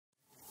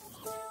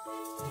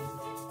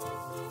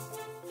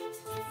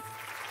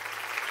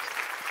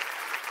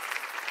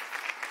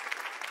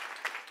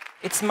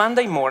It's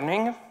Monday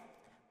morning,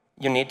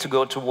 you need to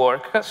go to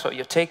work, so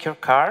you take your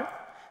car,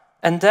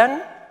 and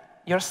then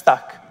you're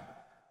stuck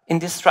in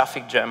this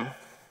traffic jam.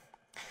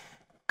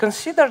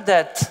 Consider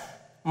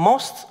that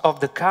most of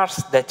the cars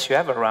that you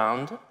have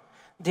around,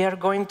 they are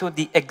going to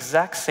the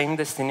exact same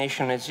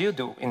destination as you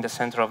do in the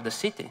center of the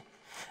city.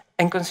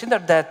 And consider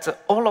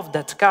that all of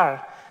that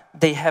car,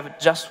 they have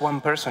just one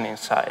person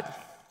inside.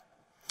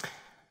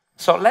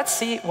 So let's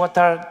see what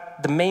are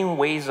the main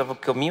ways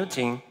of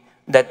commuting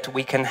that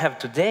we can have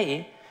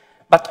today,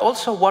 but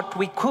also what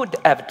we could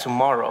have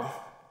tomorrow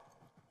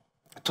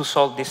to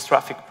solve this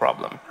traffic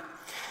problem.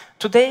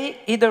 Today,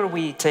 either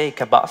we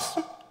take a bus,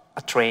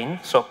 a train,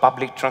 so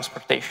public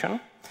transportation,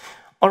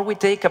 or we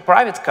take a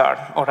private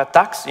car, or a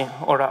taxi,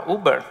 or an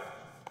Uber.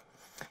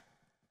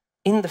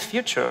 In the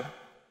future,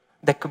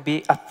 there could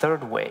be a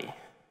third way.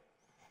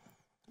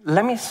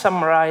 Let me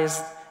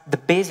summarize the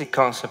basic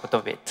concept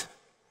of it.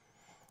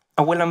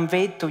 I will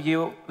unveil to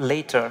you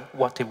later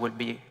what it will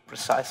be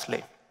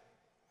precisely.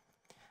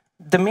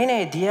 The main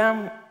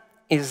idea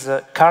is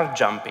car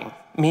jumping,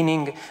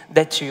 meaning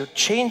that you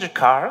change a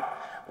car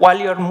while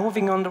you're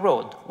moving on the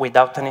road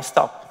without any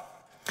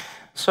stop.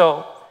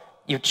 So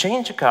you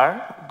change a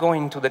car, go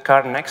into the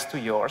car next to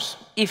yours,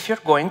 if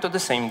you're going to the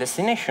same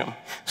destination.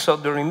 So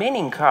the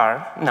remaining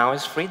car now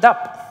is freed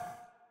up.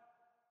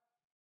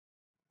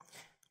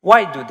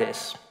 Why do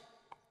this?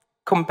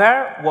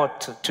 Compare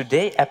what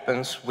today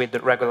happens with the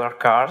regular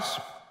cars,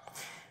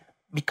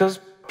 because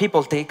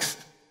people take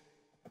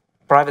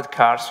private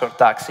cars or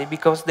taxi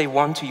because they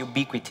want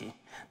ubiquity.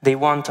 They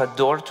want a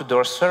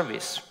door-to-door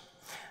service.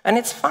 And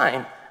it's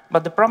fine,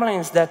 but the problem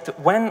is that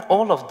when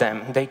all of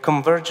them, they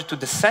converge to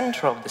the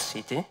center of the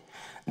city,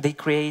 they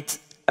create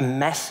a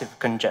massive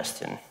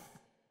congestion.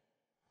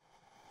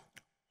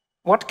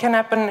 What can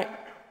happen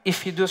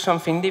if you do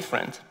something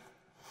different?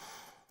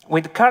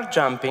 With car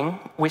jumping,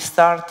 we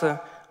start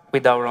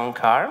with our own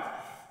car,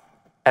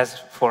 as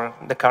for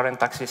the current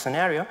taxi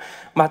scenario,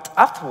 but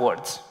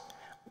afterwards,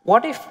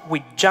 what if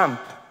we jump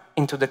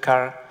into the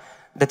car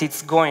that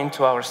it's going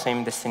to our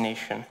same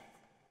destination?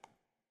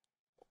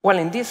 Well,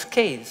 in this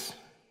case,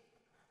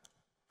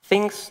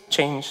 things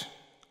change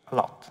a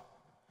lot.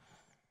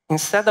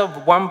 Instead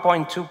of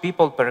 1.2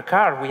 people per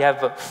car, we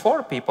have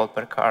 4 people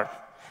per car.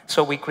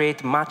 So we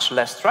create much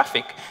less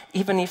traffic,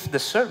 even if the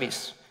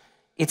service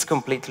is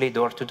completely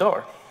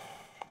door-to-door.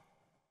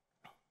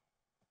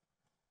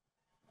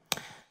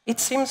 It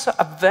seems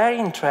a very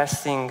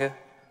interesting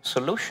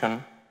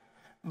solution,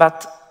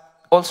 but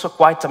also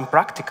quite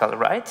unpractical,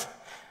 right?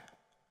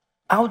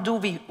 How do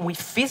we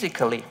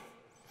physically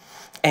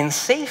and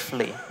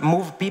safely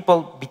move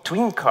people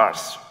between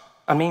cars?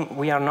 I mean,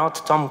 we are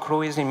not Tom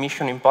Cruise in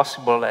Mission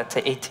Impossible at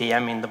 8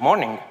 a.m. in the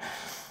morning.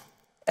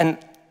 And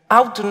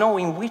how to know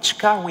in which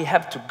car we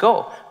have to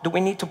go? Do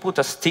we need to put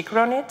a sticker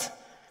on it?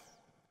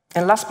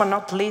 And last but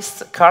not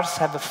least, cars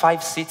have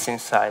 5 seats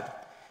inside.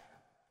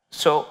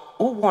 So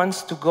who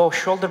wants to go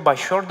shoulder by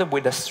shoulder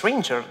with a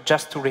stranger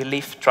just to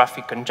relieve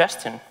traffic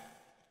congestion?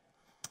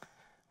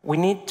 We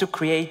need to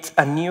create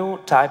a new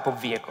type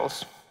of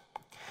vehicles.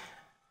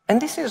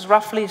 And this is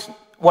roughly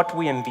what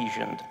we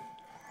envisioned.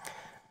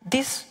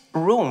 These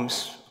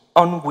rooms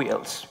on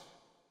wheels,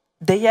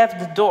 they have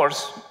the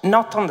doors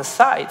not on the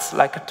sides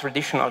like a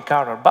traditional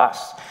car or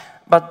bus,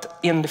 but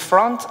in the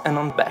front and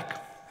on the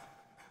back.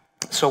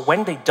 So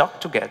when they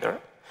dock together,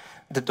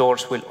 the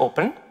doors will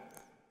open,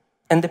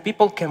 and the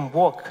people can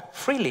walk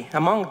freely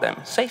among them,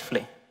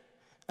 safely.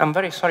 I'm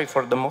very sorry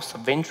for the most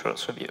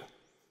adventurous of you.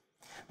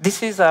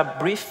 This is a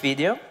brief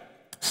video,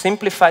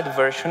 simplified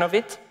version of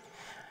it,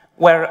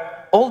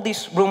 where all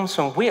these rooms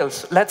on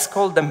wheels, let's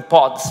call them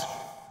pods,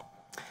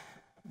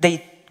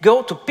 they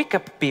go to pick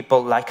up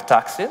people like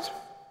taxis.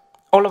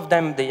 All of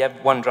them, they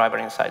have one driver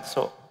inside,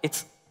 so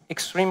it's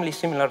extremely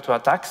similar to a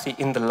taxi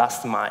in the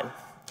last mile.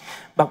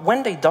 But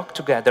when they dock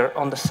together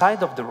on the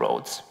side of the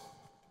roads,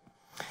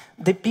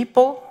 the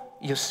people,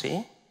 you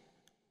see,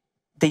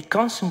 they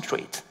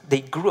concentrate,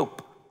 they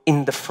group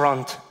in the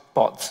front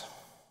pods.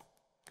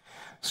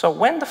 So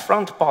when the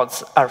front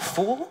pods are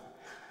full,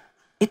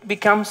 it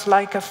becomes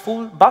like a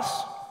full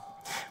bus,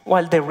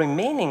 while the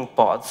remaining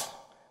pods,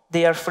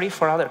 they are free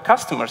for other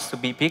customers to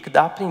be picked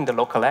up in the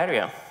local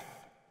area.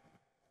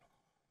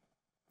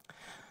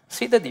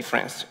 See the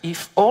difference?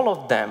 If all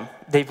of them,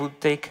 they would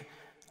take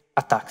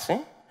a taxi,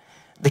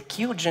 the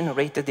queue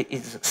generated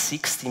is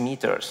 60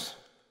 meters,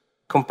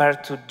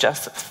 compared to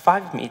just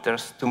 5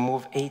 meters to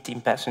move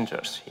 18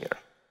 passengers here.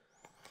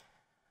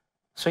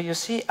 So you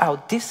see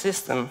how this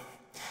system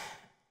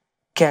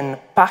can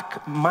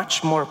pack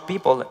much more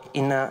people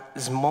in a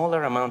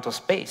smaller amount of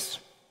space,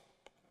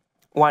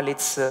 while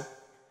it's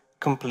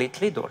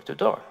completely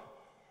door-to-door.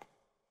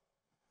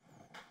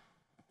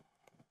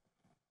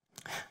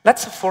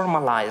 Let's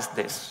formalize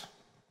this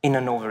in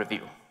an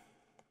overview.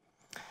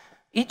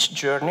 Each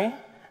journey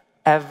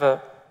has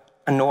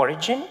an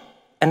origin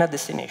and a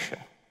destination.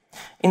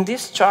 In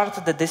this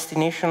chart, the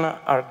destination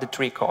are the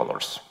 3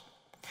 colors.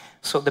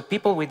 So the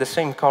people with the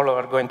same color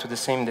are going to the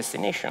same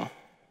destination.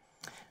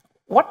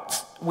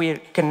 What we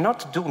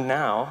cannot do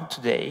now,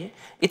 today,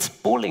 it's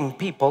pulling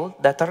people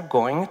that are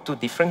going to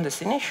different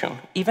destinations,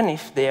 even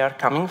if they are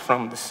coming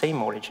from the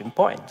same origin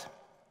point.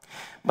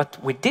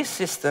 But with this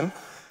system,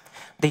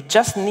 they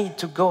just need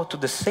to go to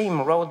the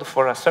same road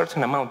for a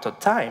certain amount of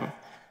time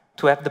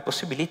to have the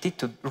possibility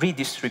to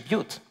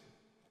redistribute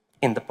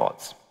in the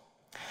pods.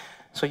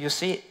 So you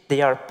see,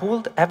 they are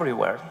pulled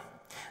everywhere.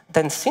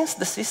 Then since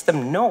the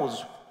system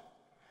knows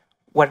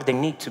where they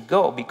need to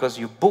go because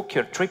you book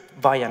your trip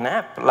via an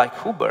app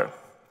like Uber,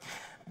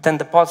 then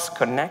the pods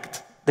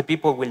connect, the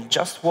people will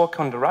just walk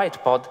on the right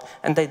pod,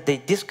 and they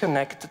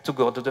disconnect to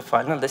go to the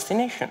final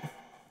destination.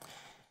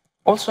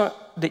 Also,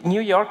 the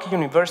New York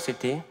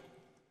University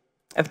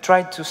have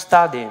tried to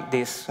study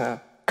this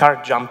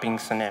car jumping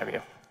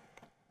scenario.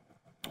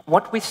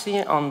 What we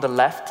see on the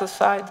left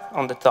side,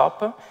 on the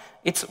top,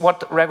 it's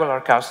what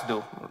regular cars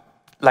do,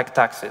 like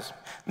taxis.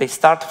 They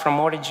start from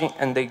origin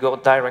and they go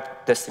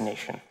direct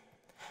destination.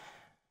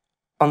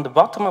 On the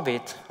bottom of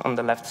it, on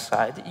the left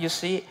side, you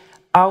see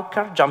how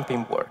car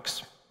jumping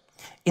works.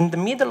 In the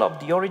middle of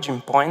the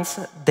origin points,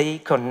 they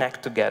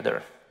connect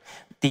together.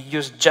 They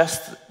use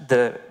just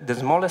the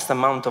smallest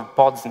amount of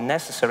pods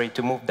necessary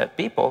to move the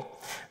people.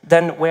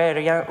 Then where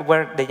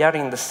they are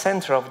in the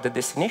center of the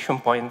destination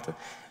point,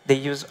 they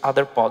use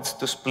other pods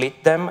to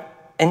split them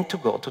and to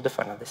go to the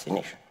final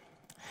destination.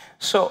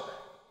 So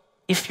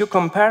if you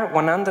compare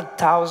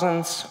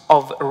 100,000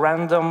 of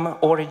random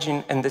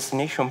origin and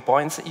destination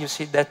points, you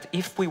see that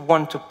if we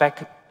want to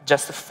pack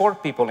just 4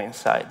 people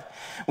inside,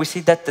 we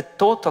see that the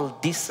total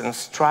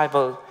distance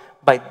traveled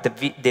by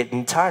the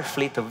entire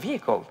fleet of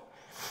vehicles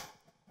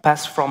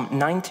passed from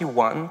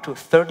 91 to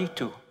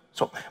 32.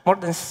 So more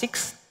than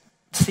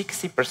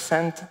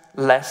 60%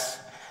 less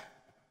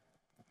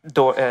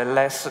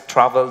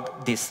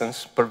traveled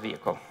distance per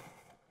vehicle.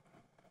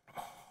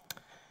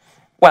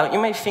 Well, you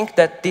may think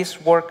that this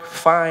works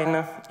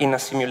fine in a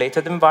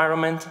simulated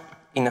environment,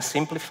 in a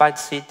simplified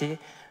city,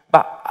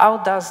 but how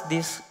does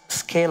this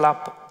scale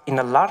up in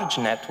a large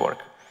network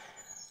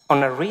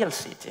on a real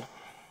city?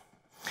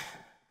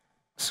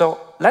 So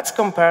let's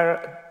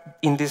compare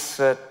in this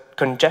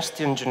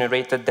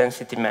congestion-generated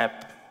density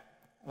map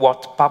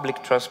what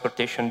public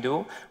transportation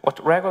do, what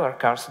regular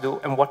cars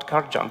do, and what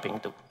car jumping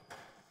do.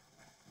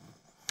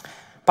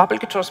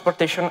 Public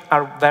transportation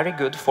are very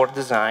good for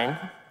design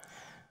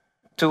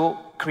to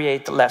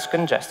create less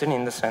congestion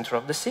in the center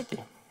of the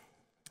city.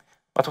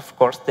 But of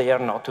course, they are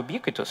not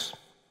ubiquitous.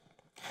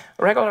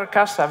 Regular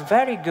cars are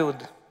very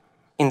good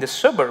in the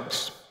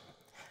suburbs,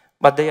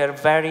 but they are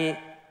very,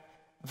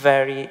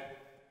 very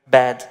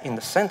bad in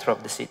the center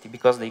of the city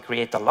because they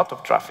create a lot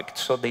of traffic,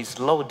 so they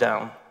slow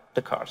down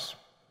the cars.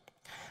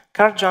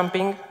 Car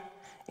jumping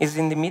is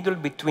in the middle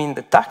between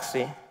the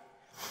taxi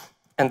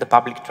and the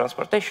public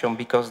transportation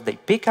because they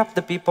pick up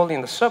the people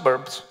in the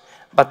suburbs,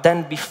 but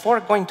then before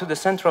going to the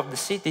center of the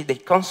city, they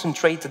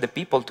concentrate the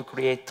people to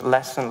create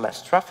less and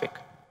less traffic.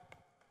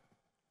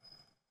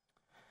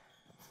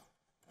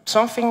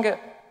 Something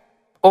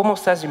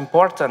almost as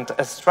important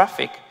as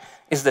traffic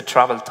is the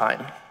travel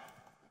time.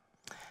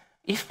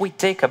 If we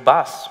take a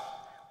bus,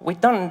 we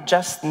don't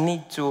just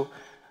need to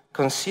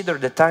consider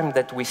the time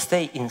that we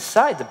stay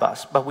inside the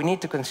bus, but we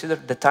need to consider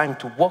the time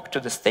to walk to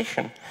the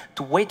station,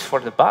 to wait for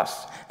the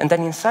bus. And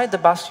then inside the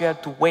bus, you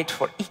have to wait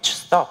for each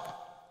stop.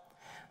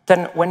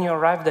 Then when you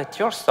arrive at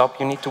your stop,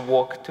 you need to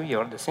walk to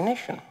your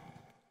destination.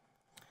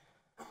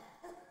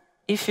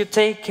 If you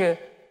take a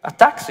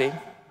taxi,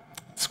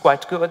 it's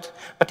quite good.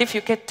 But if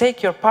you can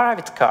take your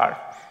private car,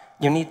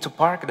 you need to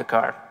park the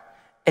car.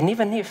 And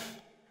even if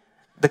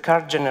the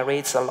car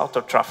generates a lot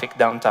of traffic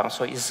downtown,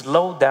 so it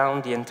slows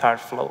down the entire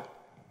flow.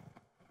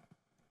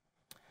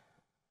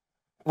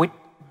 With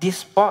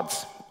these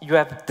pods, you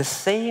have the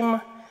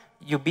same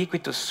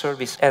ubiquitous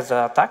service as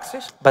a taxi,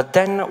 but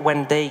then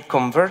when they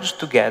converge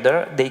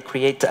together, they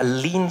create a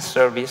lean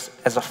service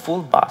as a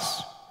full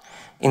bus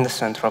in the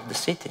center of the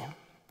city,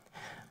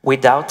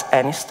 without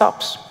any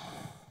stops.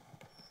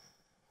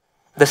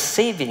 The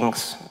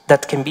savings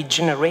that can be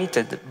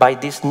generated by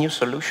this new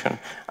solution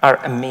are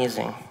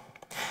amazing.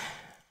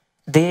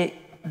 They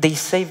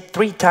save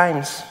 3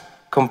 times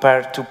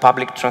compared to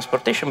public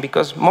transportation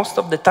because most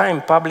of the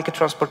time public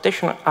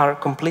transportation are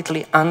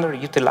completely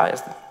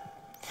underutilized.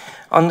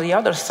 On the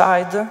other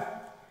side,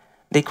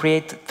 they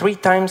create 3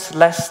 times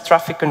less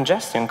traffic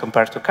congestion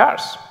compared to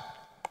cars.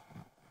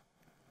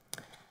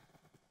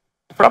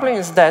 The problem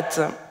is that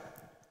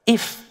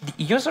if the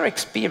user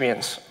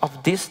experience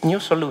of this new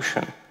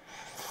solution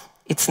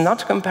it's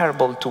not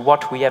comparable to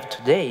what we have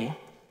today,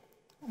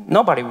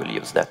 nobody will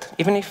use that,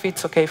 even if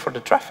it's okay for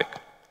the traffic.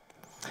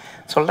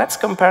 So let's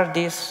compare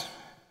this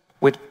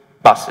with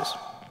buses.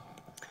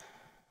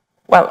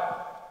 Well,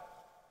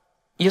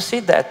 you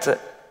see that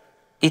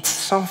it's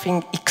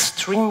something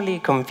extremely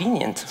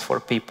convenient for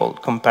people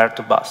compared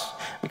to bus,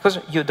 because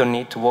you don't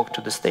need to walk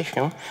to the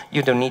station,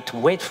 you don't need to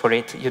wait for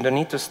it, you don't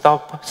need to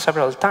stop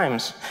several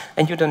times,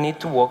 and you don't need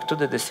to walk to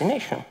the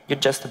destination. You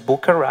just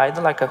book a ride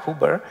like a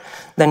Uber,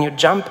 then you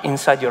jump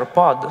inside your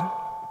pod,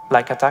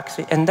 like a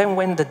taxi, and then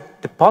when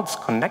the pods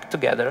connect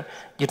together,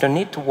 you don't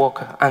need to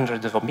walk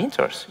hundreds of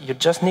meters. You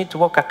just need to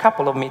walk a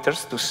couple of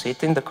meters to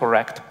sit in the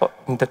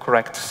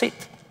correct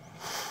seat.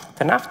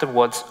 Then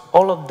afterwards,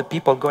 all of the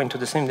people going to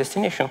the same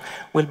destination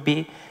will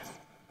be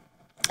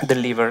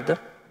delivered,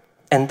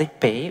 and they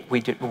pay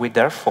with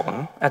their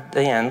phone at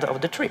the end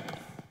of the trip.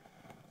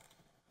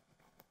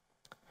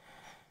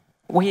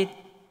 We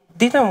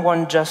didn't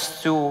want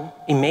just to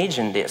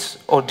imagine this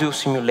or do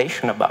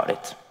simulation about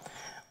it.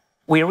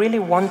 We really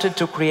wanted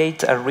to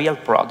create a real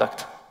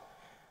product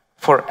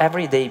for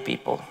everyday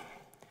people.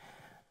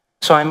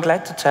 So I'm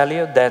glad to tell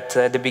you that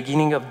at the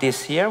beginning of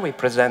this year, we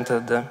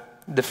presented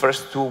the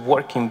first 2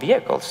 working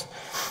vehicles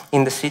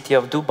in the city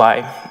of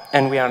Dubai,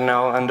 and we are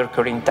now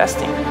undergoing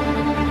testing.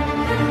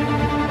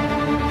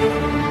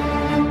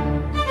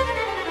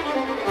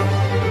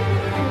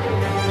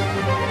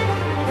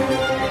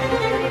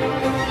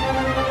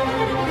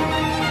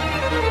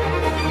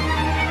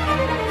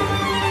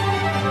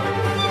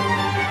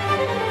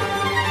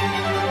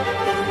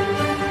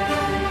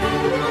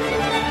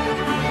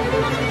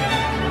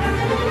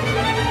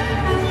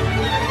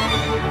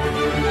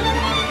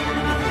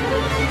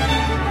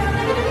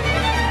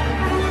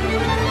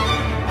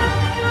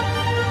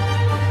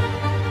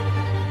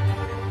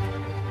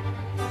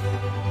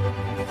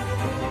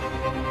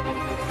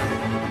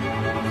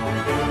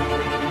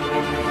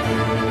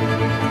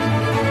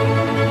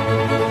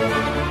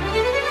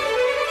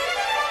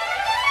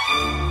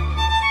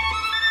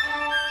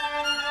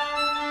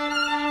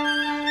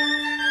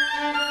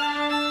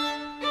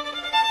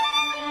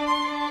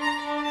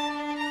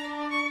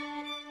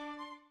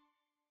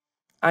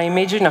 I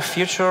imagine a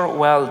future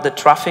where the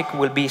traffic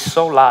will be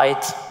so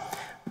light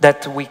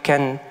that we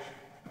can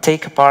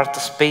take apart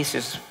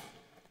spaces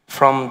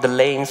from the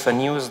lanes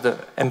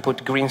and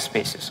put green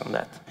spaces on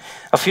that.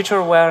 A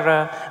future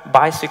where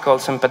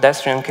bicycles and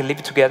pedestrians can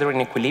live together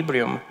in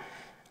equilibrium.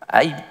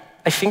 I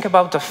think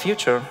about a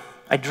future,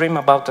 I dream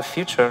about a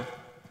future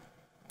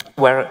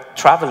where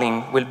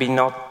traveling will be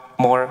not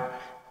more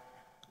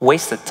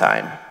wasted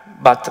time,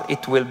 but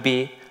it will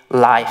be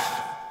life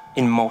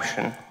in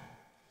motion.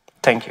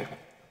 Thank you.